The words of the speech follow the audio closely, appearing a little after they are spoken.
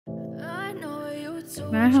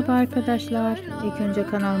Merhaba arkadaşlar. İlk önce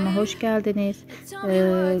kanalıma hoş geldiniz.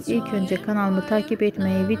 İlk önce kanalımı takip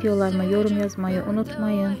etmeyi, videolarıma yorum yazmayı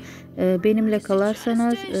unutmayın. Benimle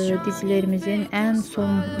kalarsanız dizilerimizin en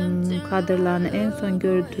son kadrlarını, en son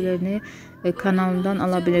görüntülerini kanalımdan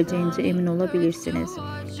alabileceğinize emin olabilirsiniz.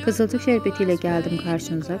 Kızılcık Şerbeti ile geldim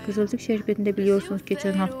karşınıza. Kızılcık Şerbeti'nde biliyorsunuz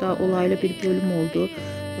geçen hafta olaylı bir bölüm oldu.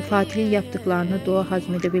 Fatih'in yaptıklarını Doğa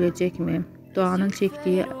hazmedebilecek mi? Doğan'ın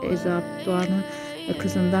çektiği ezap, Doğan'ın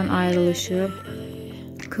kızından ayrılışı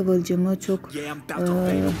Kıvılcım'ı çok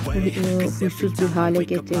huysuz bir hale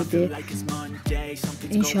getirdi.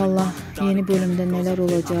 İnşallah yeni bölümde neler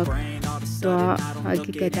olacak? Doğa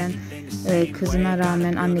hakikaten kızına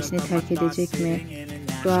rağmen annesini terk edecek mi?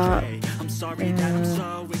 Doğa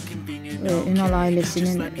Ünal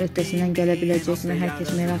ailesinin ötesinden gelebilecek mi?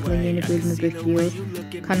 Herkes merakla yeni bölümü bekliyor.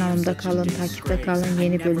 Kanalımda kalın, takipte kalın.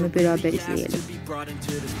 Yeni bölümü beraber izleyelim.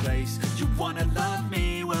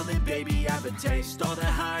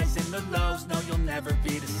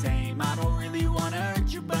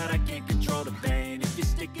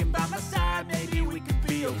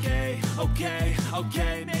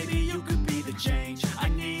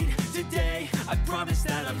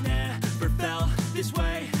 This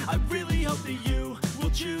way, I really hope that you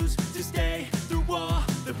will choose to stay through all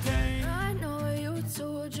the pain. I know you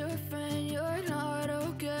told your friend you're not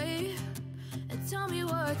okay, and tell me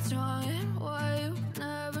what's wrong and why you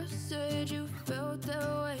never said you felt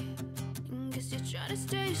that way. Guess you're trying to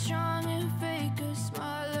stay strong and fake a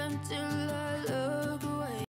smile until